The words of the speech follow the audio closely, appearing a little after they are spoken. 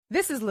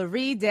This is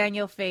Lurie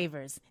Daniel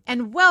Favors,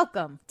 and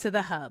welcome to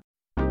The Hub.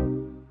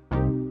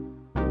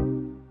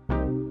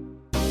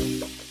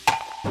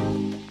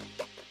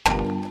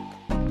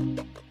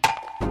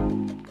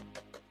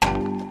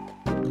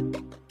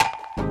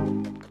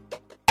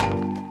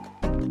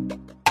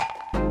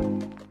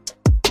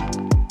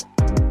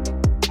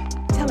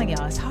 Telling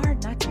y'all, it's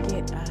hard not to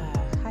get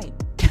hype.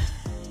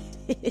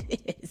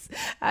 It is.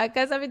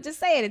 Because I've been just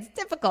saying, it's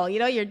difficult. You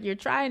know, you're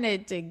trying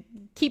to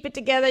keep it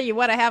together. You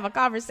want to have a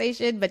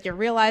conversation, but you're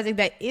realizing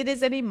that it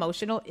is an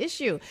emotional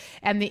issue.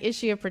 And the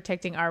issue of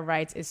protecting our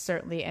rights is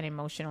certainly an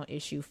emotional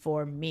issue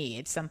for me.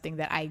 It's something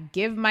that I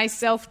give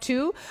myself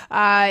to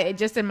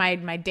just in my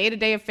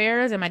day-to-day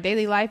affairs and my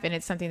daily life. And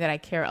it's something that I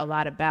care a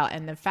lot about.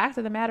 And the fact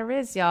of the matter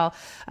is, y'all,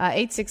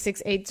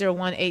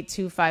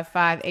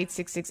 866-801-8255,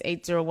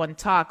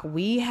 866-801-TALK.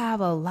 We have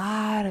a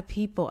lot of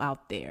people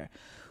out there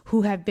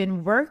who have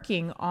been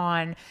working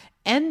on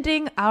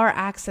ending our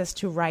access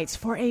to rights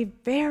for a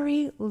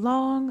very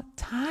long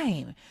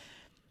time.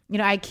 You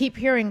know, I keep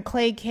hearing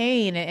Clay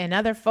Kane and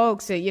other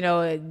folks,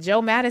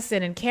 Joe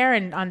Madison and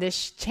Karen on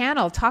this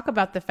channel talk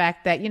about the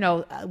fact that,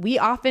 we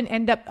often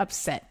end up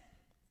upset.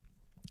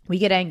 We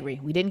get angry.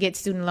 We didn't get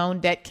student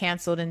loan debt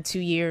canceled in 2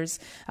 years.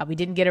 We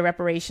didn't get a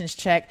reparations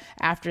check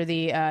after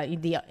the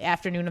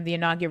afternoon of the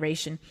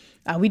inauguration.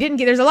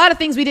 There's a lot of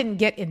things we didn't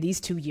get in these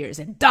 2 years,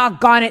 and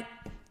doggone it,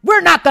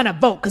 we're not going to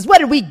vote because what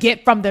did we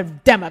get from the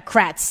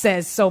Democrats,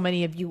 says so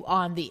many of you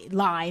on the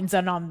lines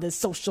and on the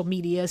social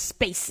media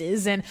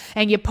spaces. And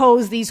you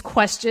pose these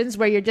questions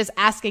where you're just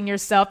asking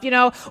yourself,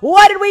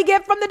 what did we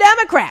get from the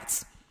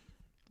Democrats?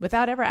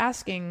 Without ever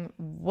asking,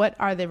 what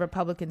are the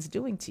Republicans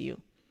doing to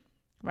you?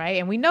 Right.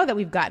 And we know that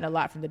we've gotten a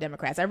lot from the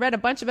Democrats. I read a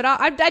bunch of it.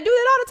 I do it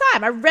all the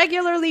time. I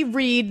regularly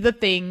read the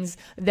things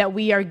that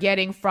we are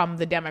getting from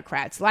the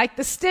Democrats, like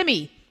the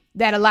stimmy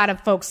that a lot of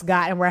folks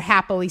got and were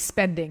happily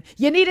spending.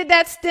 You needed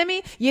that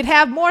stimmy? You'd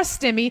have more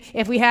stimmy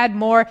if we had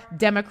more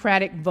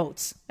Democratic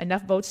votes,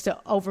 enough votes to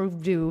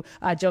overdo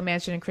Joe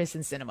Manchin and Kristen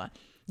Sinema.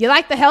 You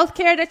like the health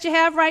care that you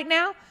have right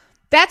now?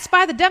 That's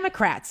by the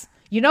Democrats.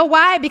 You know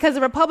why? Because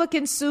the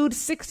Republicans sued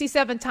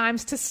 67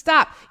 times to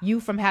stop you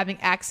from having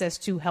access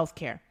to health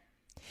care.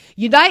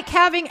 You like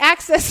having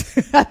access.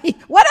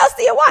 What else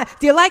do you want?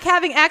 Do you like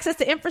having access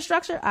to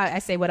infrastructure? I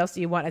say, what else do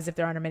you want? As if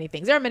there aren't many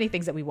things. There are many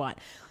things that we want.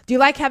 Do you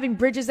like having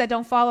bridges that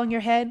don't fall on your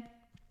head?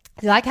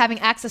 Do you like having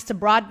access to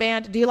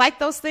broadband? Do you like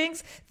those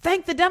things?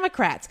 Thank the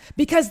Democrats,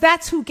 because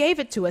that's who gave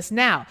it to us.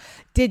 Now,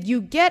 did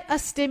you get a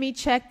stimmy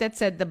check that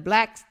said the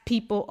black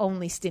people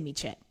only stimmy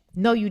check?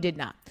 No, you did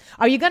not.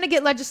 Are you going to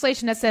get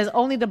legislation that says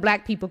only the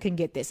black people can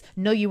get this?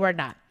 No, you are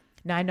not.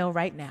 Now, I know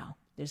right now,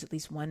 there's at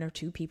least one or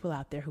two people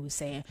out there who are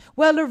saying,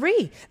 well,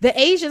 Lurie, the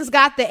Asians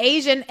got the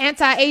Asian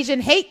anti-Asian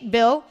hate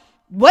bill.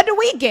 What do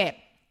we get?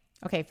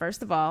 Okay,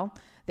 first of all,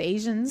 the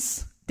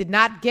Asians did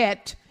not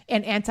get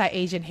an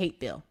anti-Asian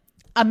hate bill.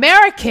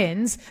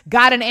 Americans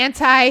got an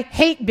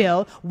anti-hate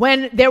bill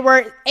when there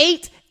were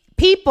 8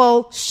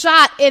 people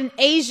shot in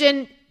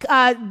Asian,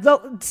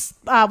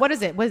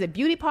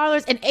 beauty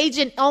parlors and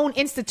Asian-owned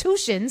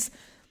institutions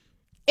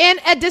in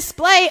a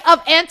display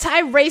of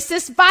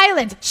anti-racist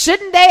violence.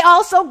 Shouldn't they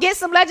also get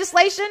some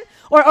legislation?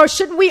 Or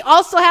shouldn't we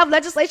also have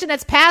legislation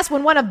that's passed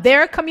when one of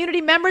their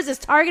community members is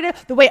targeted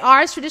the way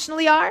ours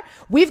traditionally are?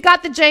 We've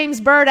got the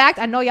James Byrd Act.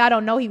 I know y'all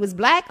don't know he was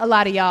black, a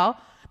lot of y'all,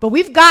 but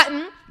we've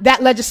gotten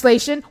that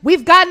legislation.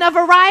 We've gotten a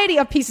variety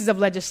of pieces of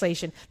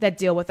legislation that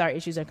deal with our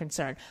issues and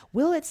concern.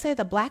 Will it say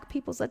the black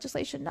people's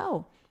legislation?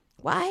 No.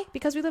 Why?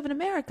 Because we live in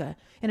America.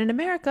 And in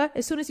America,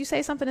 as soon as you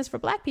say something is for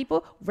black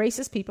people,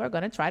 racist people are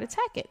going to try to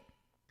attack it.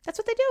 That's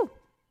what they do.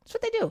 That's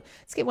what they do.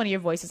 Let's get one of your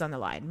voices on the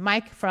line.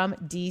 Mike from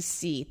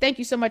DC. Thank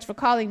you so much for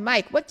calling.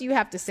 Mike, what do you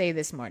have to say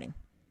this morning?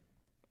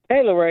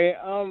 Hey, Lurie.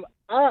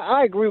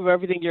 I agree with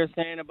everything you're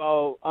saying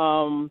about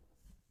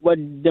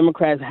what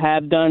Democrats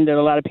have done that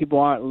a lot of people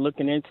aren't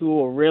looking into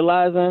or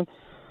realizing.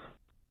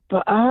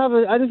 But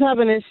I just have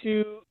an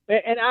issue,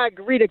 and I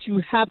agree that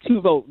you have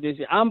to vote this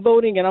year. I'm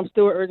voting, and I'm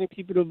still urging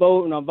people to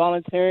vote, and I'm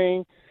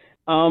volunteering.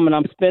 And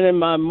I'm spending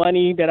my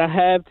money that I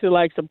have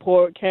to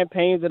support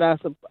campaigns that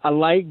I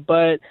like,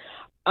 but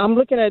I'm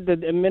looking at the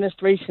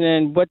administration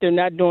and what they're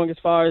not doing as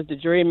far as the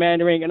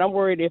gerrymandering, and I'm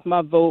worried if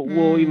my vote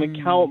will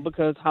even count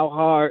because how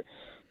hard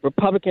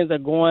Republicans are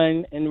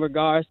going in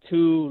regards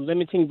to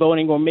limiting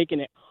voting or making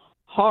it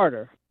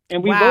harder.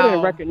 And we voted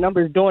in record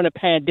numbers during the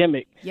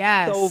pandemic.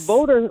 Yes. So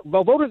voters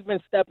been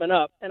stepping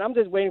up, and I'm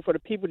just waiting for the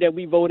people that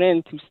we vote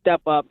in to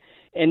step up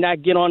and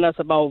not get on us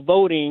about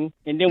voting,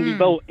 and then we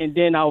vote, and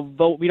then our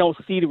vote, we don't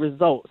see the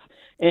results.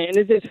 And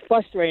it's just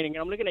frustrating.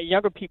 And I'm looking at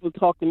younger people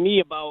talk to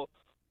me about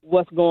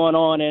what's going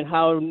on and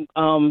how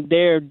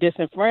they're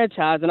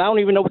disenfranchised, and I don't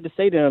even know what to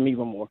say to them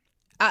even more.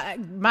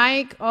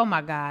 Mike, oh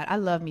my God, I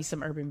love me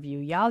some Urban View.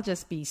 Y'all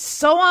just be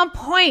so on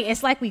point.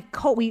 It's like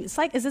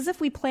it's as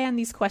if we plan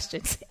these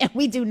questions and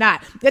we do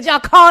not. That y'all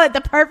call it the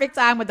perfect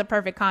time with the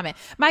perfect comment.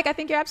 Mike, I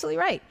think you're absolutely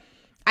right.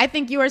 I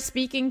think you are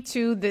speaking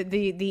to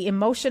the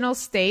emotional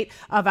state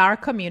of our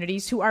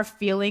communities who are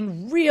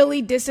feeling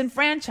really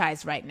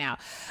disenfranchised right now.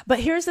 But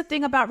here's the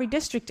thing about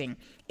redistricting.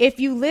 If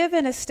you live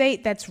in a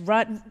state that's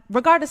run,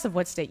 regardless of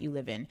what state you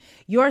live in,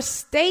 your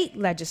state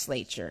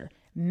legislature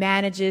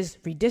manages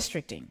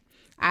redistricting.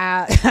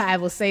 I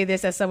will say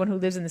this as someone who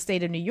lives in the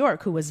state of New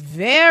York, who was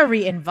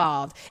very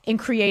involved in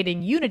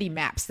creating unity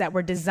maps that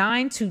were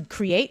designed to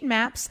create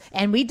maps.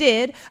 And we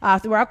did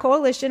through our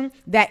coalition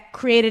that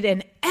created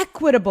an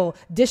equitable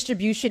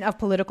distribution of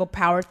political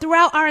power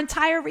throughout our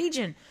entire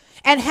region.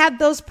 And had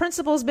those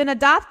principles been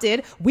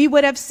adopted, we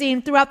would have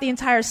seen throughout the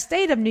entire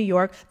state of New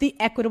York the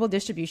equitable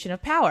distribution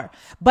of power.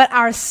 But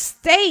our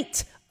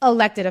state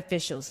elected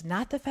officials,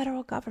 not the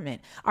federal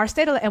government, our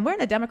state, and we're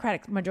in a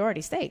Democratic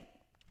majority state.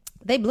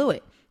 They blew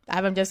it.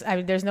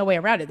 There's no way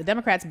around it. The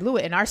Democrats blew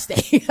it in our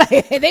state.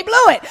 They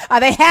blew it.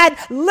 They had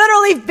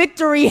literally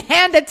victory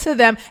handed to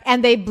them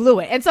and they blew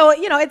it. And so,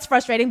 it's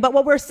frustrating. But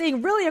what we're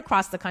seeing really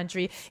across the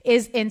country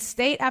is in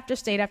state after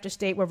state after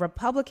state where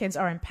Republicans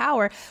are in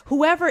power,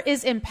 whoever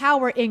is in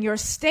power in your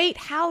state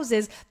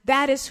houses,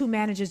 that is who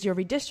manages your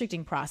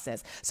redistricting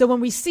process. So when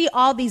we see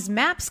all these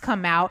maps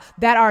come out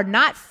that are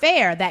not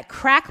fair, that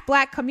crack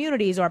Black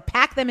communities or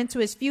pack them into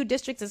as few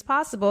districts as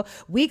possible,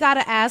 we got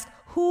to ask,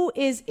 who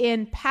is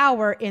in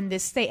power in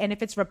this state? And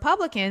if it's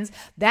Republicans,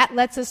 that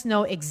lets us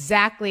know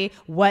exactly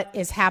what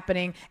is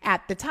happening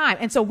at the time.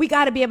 And so we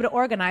got to be able to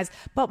organize.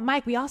 But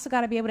Mike, we also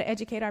got to be able to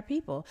educate our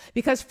people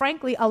because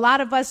frankly, a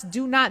lot of us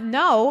do not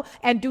know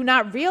and do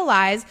not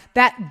realize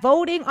that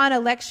voting on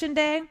election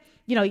day,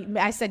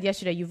 I said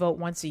yesterday you vote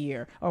once a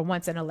year or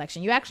once an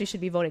election. You actually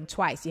should be voting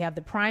twice. You have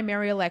the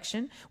primary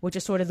election, which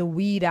is sort of the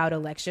weed out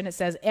election. It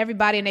says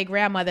everybody and their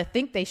grandmother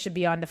think they should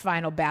be on the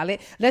final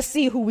ballot. Let's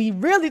see who we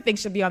really think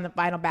should be on the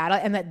final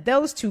ballot and let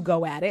those two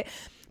go at it.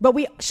 But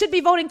we should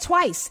be voting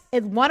twice,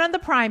 one on the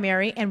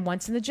primary and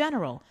once in the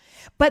general.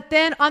 But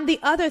then on the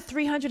other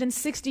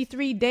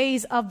 363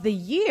 days of the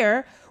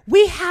year,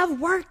 we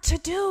have work to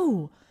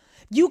do.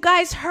 You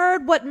guys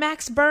heard what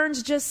Max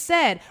Burns just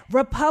said.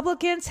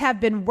 Republicans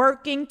have been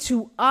working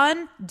to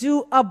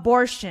undo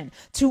abortion,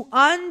 to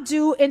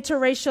undo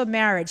interracial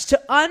marriage, to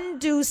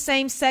undo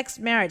same-sex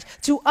marriage,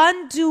 to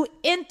undo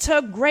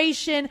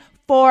integration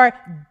for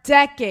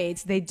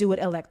decades. They do it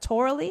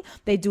electorally.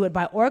 They do it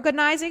by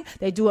organizing.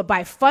 They do it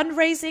by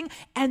fundraising.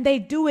 And they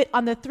do it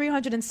on the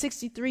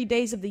 363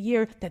 days of the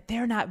year that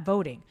they're not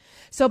voting.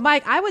 So,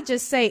 Mike, I would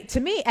just say, to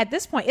me, at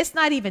this point, it's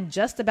not even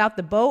just about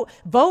the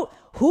vote.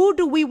 Who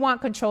do we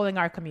want controlling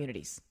our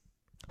communities?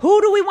 Who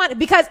do we want?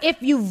 Because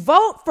if you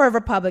vote for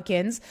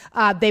Republicans,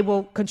 they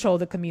will control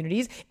the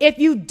communities. If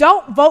you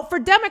don't vote for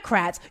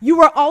Democrats,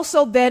 you are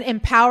also then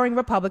empowering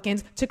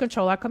Republicans to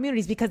control our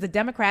communities because the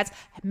Democrats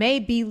may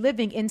be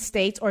living in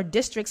states or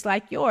districts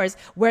like yours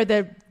where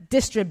the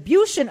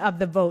distribution of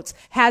the votes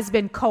has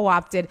been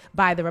co-opted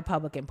by the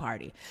Republican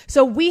Party.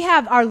 So we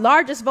have our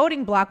largest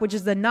voting bloc, which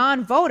is the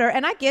non-voter.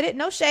 And I get it,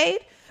 no shade.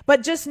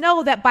 But just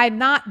know that by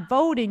not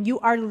voting, you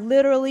are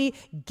literally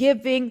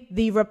giving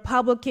the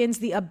Republicans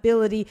the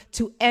ability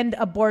to end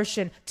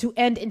abortion, to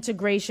end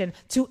integration,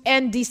 to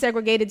end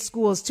desegregated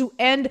schools, to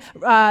end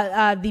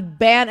the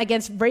ban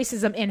against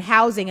racism in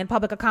housing and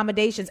public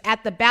accommodations.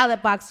 At the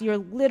ballot box, you're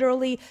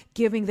literally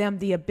giving them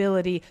the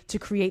ability to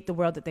create the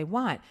world that they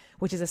want,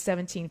 which is a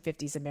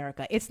 1750s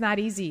America. It's not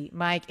easy,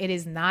 Mike. It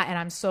is not. And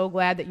I'm so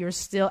glad that you're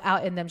still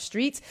out in them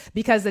streets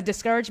because the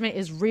discouragement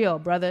is real,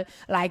 brother.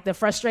 Like the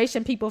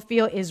frustration people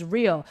feel is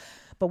real.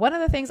 But one of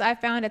the things I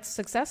found that's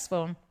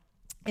successful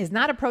is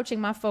not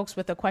approaching my folks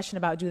with a question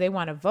about do they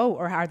want to vote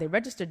or how are they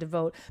registered to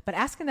vote, but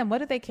asking them what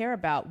do they care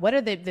about? What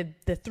are the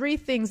three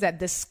things that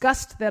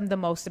disgust them the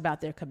most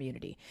about their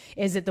community?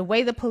 Is it the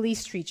way the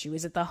police treat you?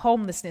 Is it the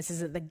homelessness?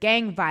 Is it the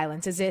gang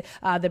violence? Is it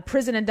the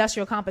prison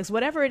industrial complex?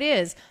 Whatever it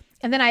is.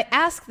 And then I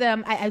ask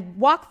them, I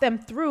walk them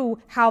through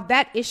how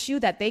that issue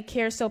that they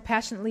care so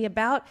passionately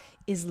about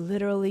is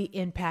literally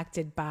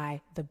impacted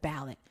by the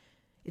ballot.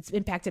 It's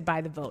impacted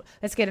by the vote.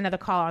 Let's get another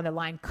caller on the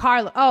line.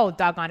 Carlos. Oh,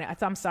 doggone it.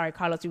 I'm sorry,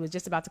 Carlos. We was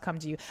just about to come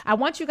to you. I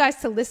want you guys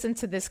to listen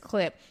to this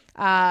clip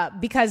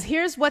because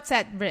here's what's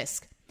at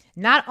risk.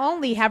 Not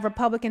only have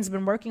Republicans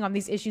been working on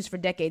these issues for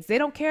decades, they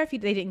don't care if they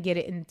didn't get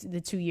it in the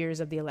 2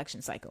 years of the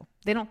election cycle.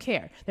 They don't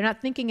care. They're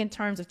not thinking in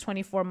terms of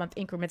 24-month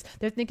increments.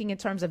 They're thinking in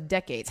terms of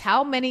decades.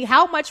 How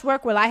much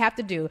work will I have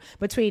to do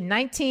between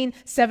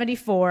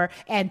 1974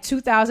 and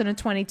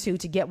 2022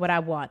 to get what I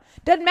want?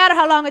 Doesn't matter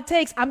how long it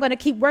takes. I'm going to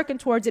keep working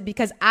towards it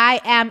because I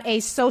am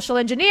a social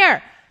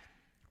engineer.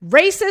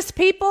 Racist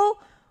people,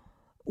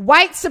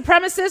 white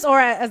supremacists, or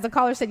as the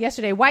caller said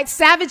yesterday, white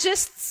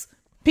savagists,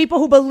 people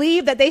who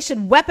believe that they should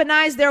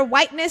weaponize their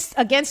whiteness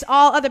against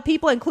all other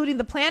people, including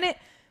the planet,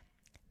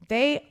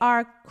 they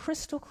are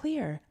crystal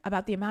clear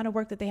about the amount of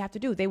work that they have to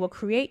do. They will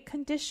create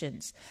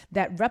conditions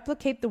that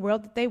replicate the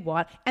world that they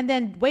want and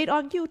then wait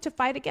on you to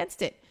fight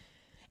against it.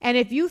 And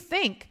if you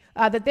think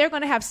that they're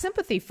going to have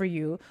sympathy for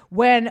you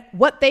when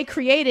what they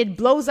created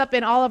blows up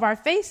in all of our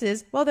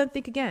faces, well, then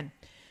think again.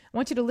 I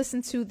want you to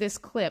listen to this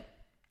clip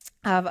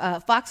of a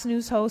Fox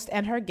News host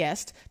and her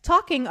guest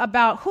talking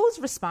about who's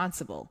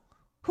responsible.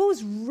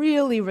 Who's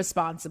really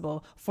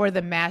responsible for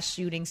the mass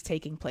shootings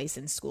taking place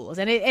in schools?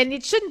 And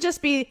it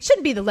shouldn't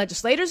be the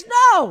legislators.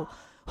 No.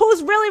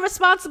 Who's really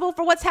responsible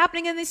for what's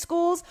happening in these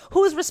schools?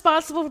 Who's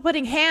responsible for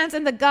putting hands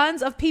in the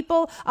guns of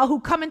people who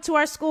come into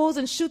our schools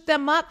and shoot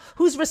them up?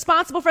 Who's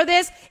responsible for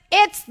this?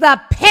 It's the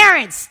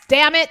parents,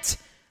 damn it.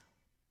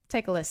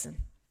 Take a listen.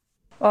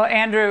 Well,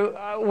 Andrew,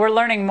 we're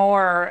learning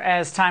more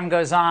as time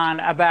goes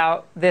on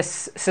about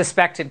this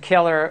suspected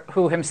killer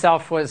who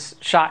himself was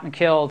shot and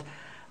killed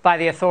by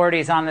the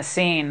authorities on the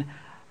scene.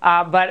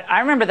 But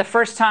I remember the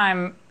first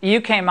time you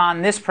came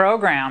on this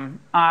program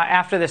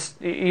after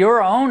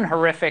your own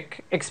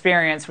horrific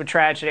experience with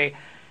tragedy.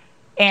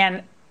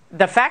 And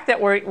the fact that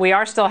we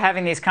are still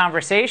having these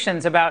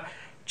conversations about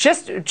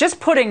just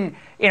putting,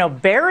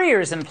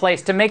 barriers in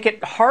place to make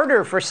it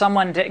harder for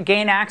someone to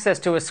gain access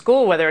to a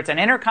school, whether it's an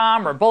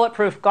intercom or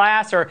bulletproof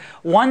glass or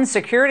one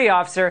security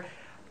officer.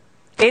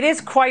 It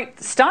is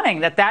quite stunning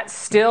that that's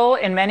still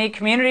in many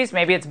communities.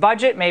 Maybe it's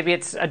budget, maybe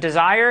it's a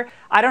desire.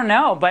 I don't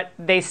know, but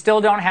they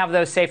still don't have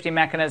those safety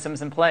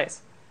mechanisms in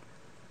place.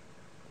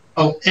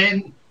 Oh,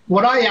 and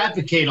what I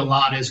advocate a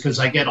lot is, because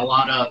I get a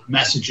lot of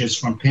messages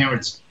from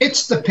parents,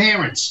 it's the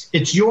parents.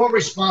 It's your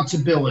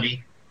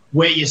responsibility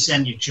where you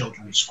send your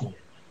children to school.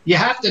 You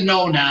have to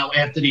know now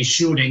after these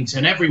shootings,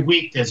 and every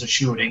week there's a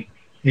shooting,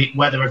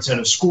 whether it's at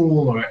a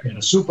school or in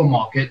a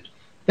supermarket,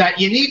 that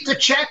you need to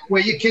check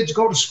where your kids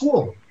go to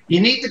school. You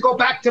need to go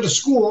back to the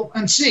school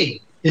and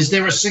see, is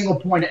there a single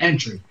point of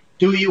entry?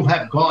 Do you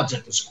have guards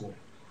at the school?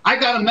 I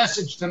got a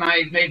message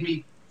tonight, made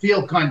me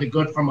feel kind of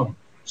good from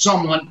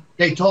someone.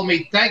 They told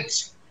me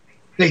thanks.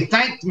 They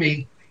thanked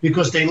me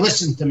because they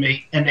listened to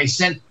me, and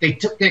they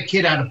took their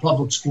kid out of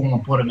public school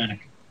and put him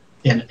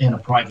in a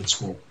private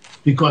school.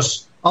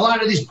 Because a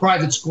lot of these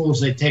private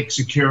schools, they take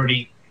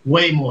security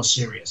way more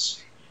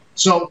serious.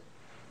 So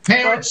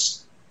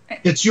parents,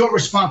 it's your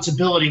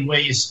responsibility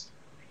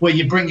where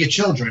you bring your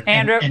children,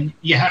 Andrew, and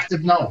you have to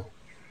know.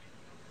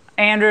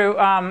 Andrew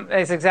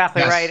is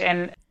exactly right.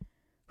 And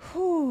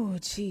oh,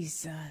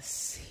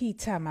 Jesus, he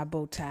tied my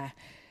bow tie.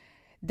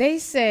 They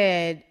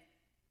said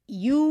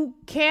you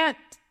can't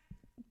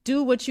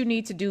do what you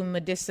need to do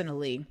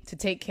medicinally to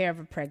take care of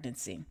a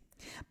pregnancy.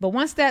 But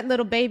once that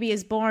little baby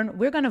is born,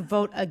 we're going to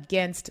vote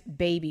against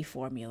baby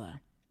formula.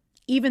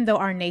 Even though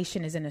our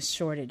nation is in a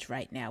shortage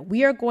right now,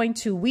 we,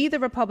 the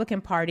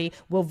Republican Party,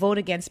 will vote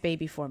against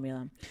baby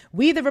formula.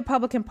 We, the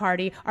Republican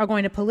Party, are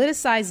going to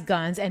politicize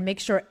guns and make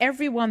sure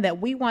everyone that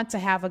we want to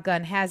have a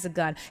gun has a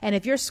gun. And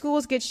if your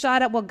schools get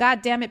shot up, well,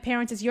 God damn it,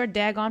 parents, it's your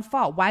daggone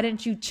fault. Why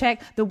didn't you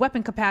check the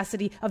weapon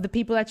capacity of the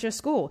people at your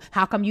school?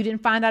 How come you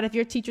didn't find out if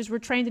your teachers were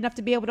trained enough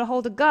to be able to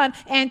hold a gun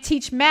and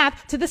teach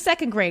math to the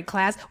second grade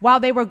class while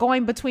they were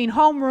going between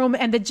homeroom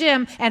and the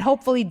gym and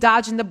hopefully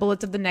dodging the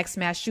bullets of the next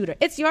mass shooter?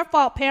 It's your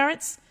fault,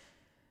 parents.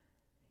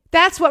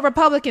 That's what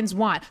Republicans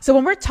want. So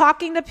when we're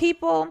talking to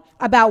people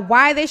about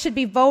why they should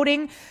be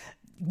voting,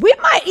 we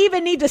might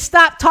even need to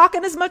stop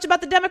talking as much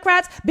about the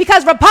Democrats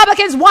because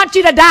Republicans want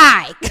you to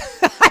die.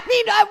 I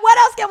mean, what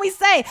else can we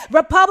say?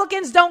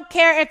 Republicans don't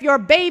care if you're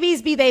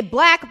babies, be they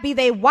black, be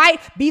they white,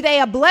 be they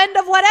a blend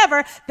of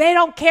whatever. They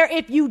don't care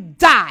if you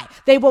die.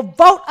 They will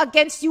vote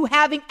against you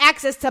having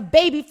access to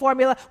baby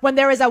formula when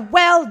there is a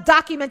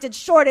well-documented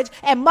shortage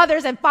and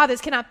mothers and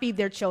fathers cannot feed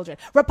their children.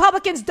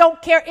 Republicans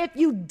don't care if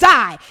you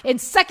die in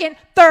second,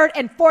 third,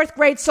 and fourth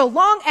grade so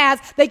long as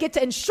they get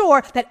to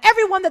ensure that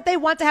everyone that they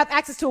want to have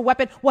access to a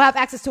weapon will have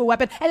access to a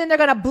weapon. And then they're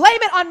going to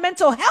blame it on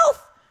mental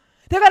health.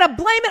 They're going to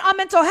blame it on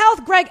mental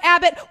health, Greg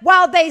Abbott,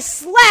 while they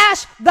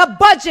slash the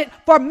budget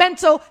for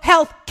mental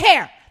health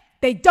care.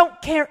 They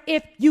don't care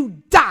if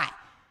you die.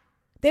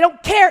 They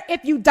don't care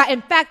if you die.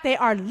 In fact, they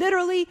are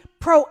literally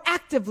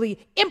proactively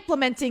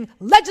implementing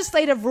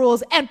legislative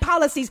rules and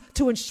policies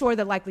to ensure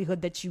the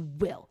likelihood that you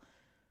will.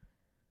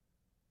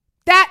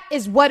 That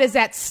is what is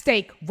at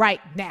stake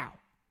right now.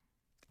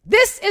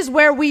 This is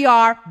where we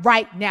are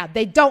right now.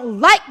 They don't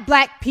like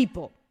black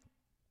people.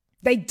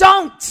 They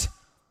don't.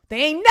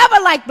 They ain't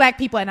never liked black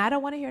people. And I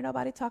don't want to hear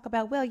nobody talk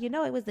about, well,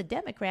 it was the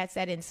Democrats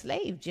that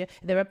enslaved you.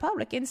 The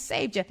Republicans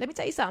saved you. Let me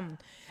tell you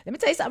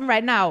something.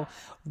 Right now.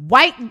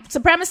 White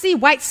supremacy,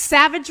 white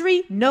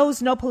savagery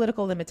knows no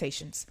political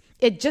limitations.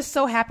 It just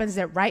so happens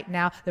that right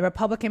now, the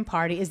Republican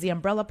Party is the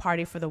umbrella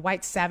party for the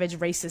white savage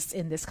racists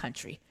in this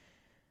country.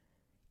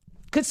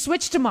 Could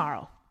switch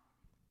tomorrow.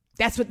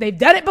 That's what they've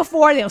done it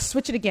before. They'll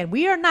switch it again.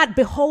 We are not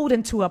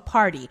beholden to a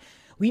party.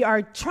 We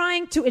are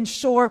trying to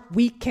ensure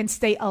we can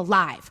stay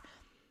alive.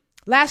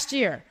 Last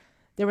year,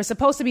 there was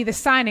supposed to be the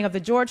signing of the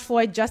George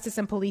Floyd Justice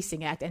and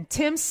Policing Act, and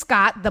Tim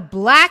Scott, the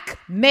black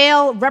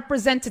male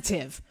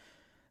representative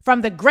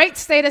from the great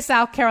state of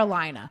South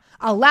Carolina,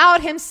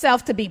 allowed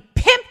himself to be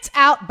pimped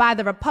out by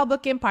the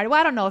Republican Party. Well,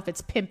 I don't know if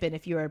it's pimping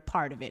if you're a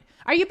part of it.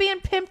 Are you being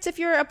pimped if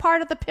you're a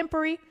part of the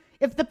pimpery?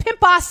 If the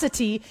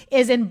pimposity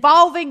is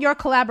involving your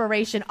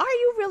collaboration, are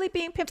you really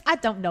being pimped? I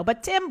don't know.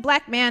 But Tim,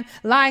 black man,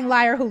 lying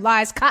liar who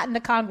lies, cotton to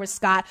Congress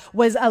Scott,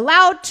 was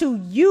allowed to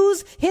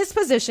use his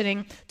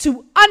positioning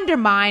to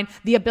undermine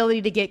the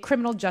ability to get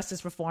criminal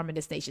justice reform in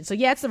this nation. So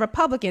yeah, it's the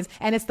Republicans,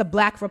 and it's the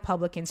black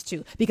Republicans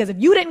too. Because if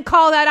you didn't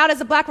call that out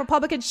as a black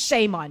Republican,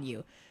 shame on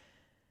you.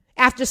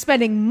 After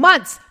spending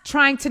months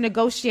trying to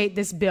negotiate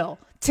this bill,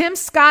 Tim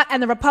Scott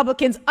and the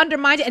Republicans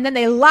undermined it, and then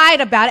they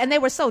lied about it, and they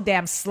were so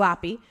damn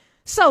sloppy.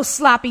 So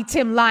sloppy,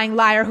 Tim lying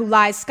liar who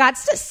lies,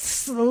 Scott's just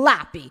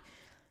sloppy.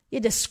 You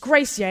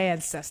disgrace your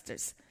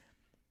ancestors.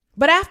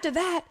 But after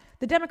that,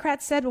 the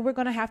Democrats said, well, we're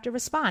going to have to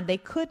respond. They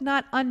could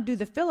not undo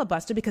the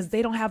filibuster because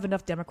they don't have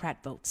enough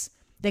Democrat votes.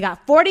 They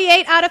got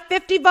 48 out of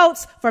 50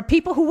 votes for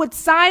people who would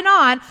sign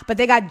on, but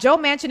they got Joe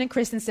Manchin and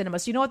Kristen Sinema.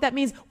 So you know what that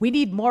means? We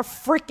need more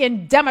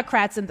freaking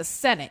Democrats in the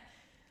Senate.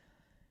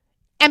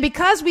 And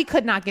because we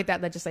could not get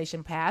that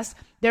legislation passed,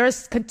 there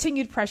is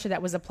continued pressure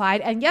that was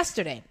applied. And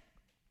yesterday,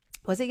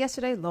 was it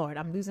yesterday? Lord,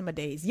 I'm losing my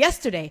days.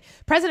 Yesterday,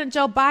 President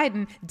Joe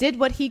Biden did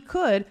what he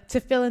could to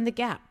fill in the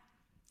gap.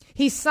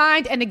 He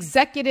signed an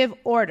executive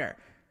order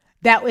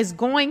that was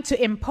going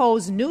to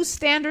impose new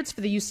standards for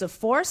the use of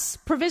force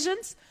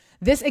provisions.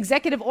 This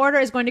executive order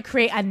is going to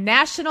create a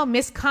national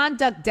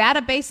misconduct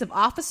database of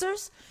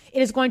officers.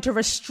 It is going to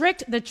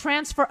restrict the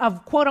transfer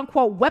of quote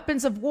unquote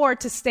weapons of war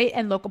to state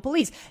and local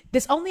police.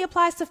 This only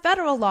applies to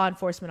federal law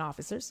enforcement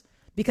officers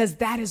because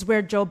that is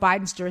where Joe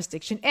Biden's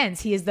jurisdiction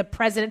ends. He is the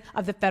president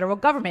of the federal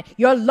government.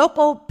 Your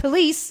local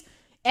police,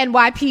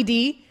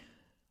 NYPD,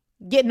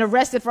 getting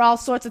arrested for all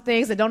sorts of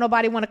things that don't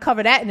nobody want to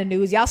cover that in the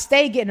news. Y'all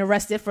stay getting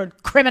arrested for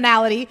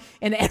criminality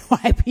in the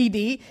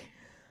NYPD.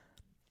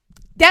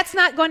 That's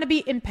not going to be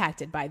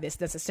impacted by this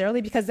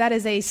necessarily because that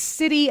is a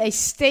city, a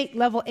state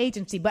level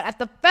agency. But at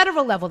the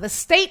federal level, the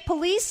state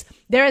police,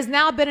 there has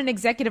now been an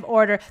executive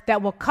order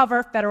that will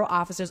cover federal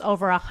officers,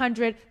 over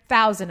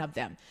 100,000 of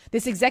them.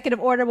 This executive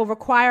order will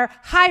require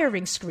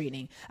hiring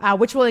screening,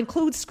 which will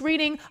include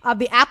screening of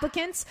the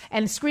applicants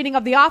and screening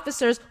of the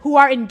officers who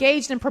are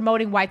engaged in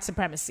promoting white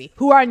supremacy,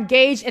 who are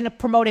engaged in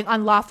promoting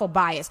unlawful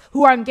bias,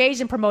 who are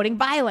engaged in promoting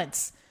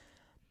violence.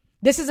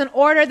 This is an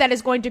order that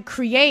is going to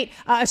create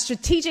a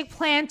strategic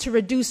plan to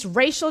reduce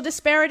racial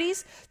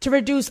disparities, to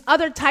reduce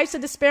other types of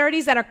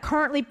disparities that are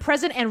currently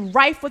present and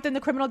rife within the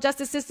criminal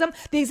justice system.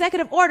 The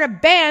executive order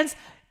bans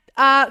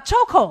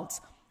chokeholds,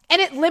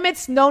 and it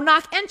limits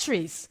no-knock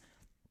entries.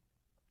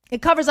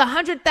 It covers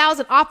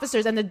 100,000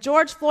 officers, and the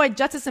George Floyd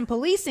Justice and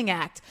Policing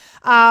Act,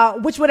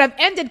 which would have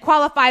ended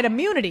qualified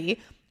immunity,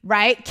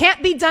 right,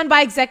 can't be done by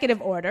executive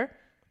order.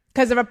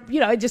 Because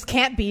it just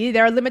can't be.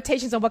 There are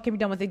limitations on what can be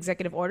done with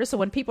executive order. So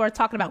when people are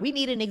talking about we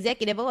need an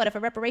executive order for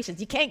reparations,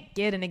 you can't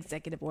get an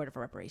executive order for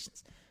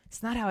reparations.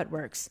 It's not how it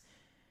works.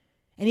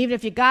 And even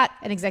if you got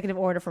an executive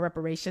order for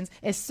reparations,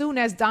 as soon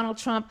as Donald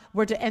Trump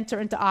were to enter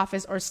into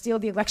office or steal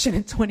the election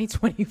in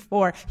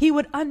 2024, he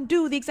would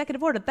undo the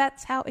executive order.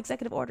 That's how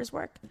executive orders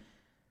work.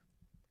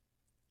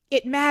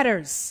 It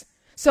matters.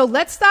 So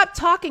let's stop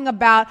talking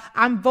about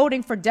I'm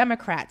voting for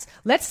Democrats.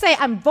 Let's say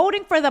I'm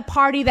voting for the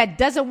party that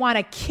doesn't want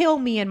to kill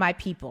me and my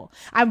people.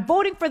 I'm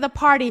voting for the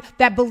party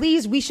that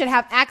believes we should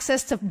have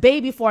access to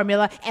baby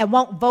formula and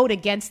won't vote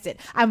against it.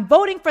 I'm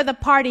voting for the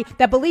party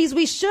that believes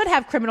we should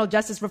have criminal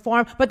justice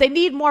reform, but they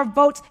need more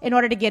votes in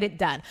order to get it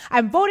done.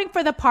 I'm voting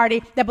for the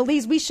party that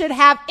believes we should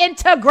have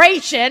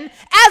integration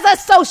as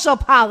a social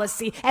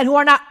policy and who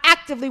are not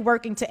actively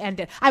working to end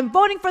it. I'm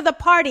voting for the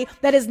party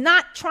that is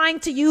not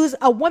trying to use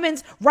a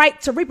woman's right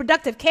to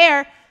reproductive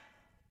care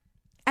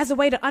as a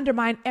way to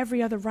undermine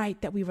every other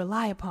right that we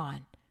rely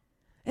upon.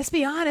 Let's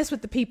be honest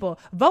with the people.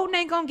 Voting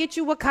ain't gonna get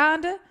you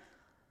Wakanda.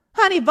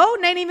 Honey,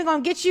 voting ain't even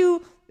gonna get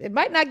you, it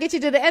might not get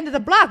you to the end of the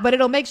block, but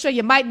it'll make sure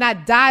you might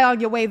not die on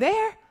your way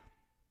there.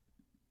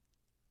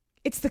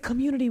 It's the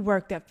community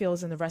work that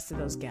fills in the rest of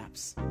those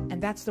gaps.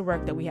 And that's the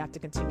work that we have to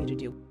continue to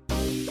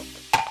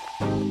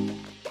do.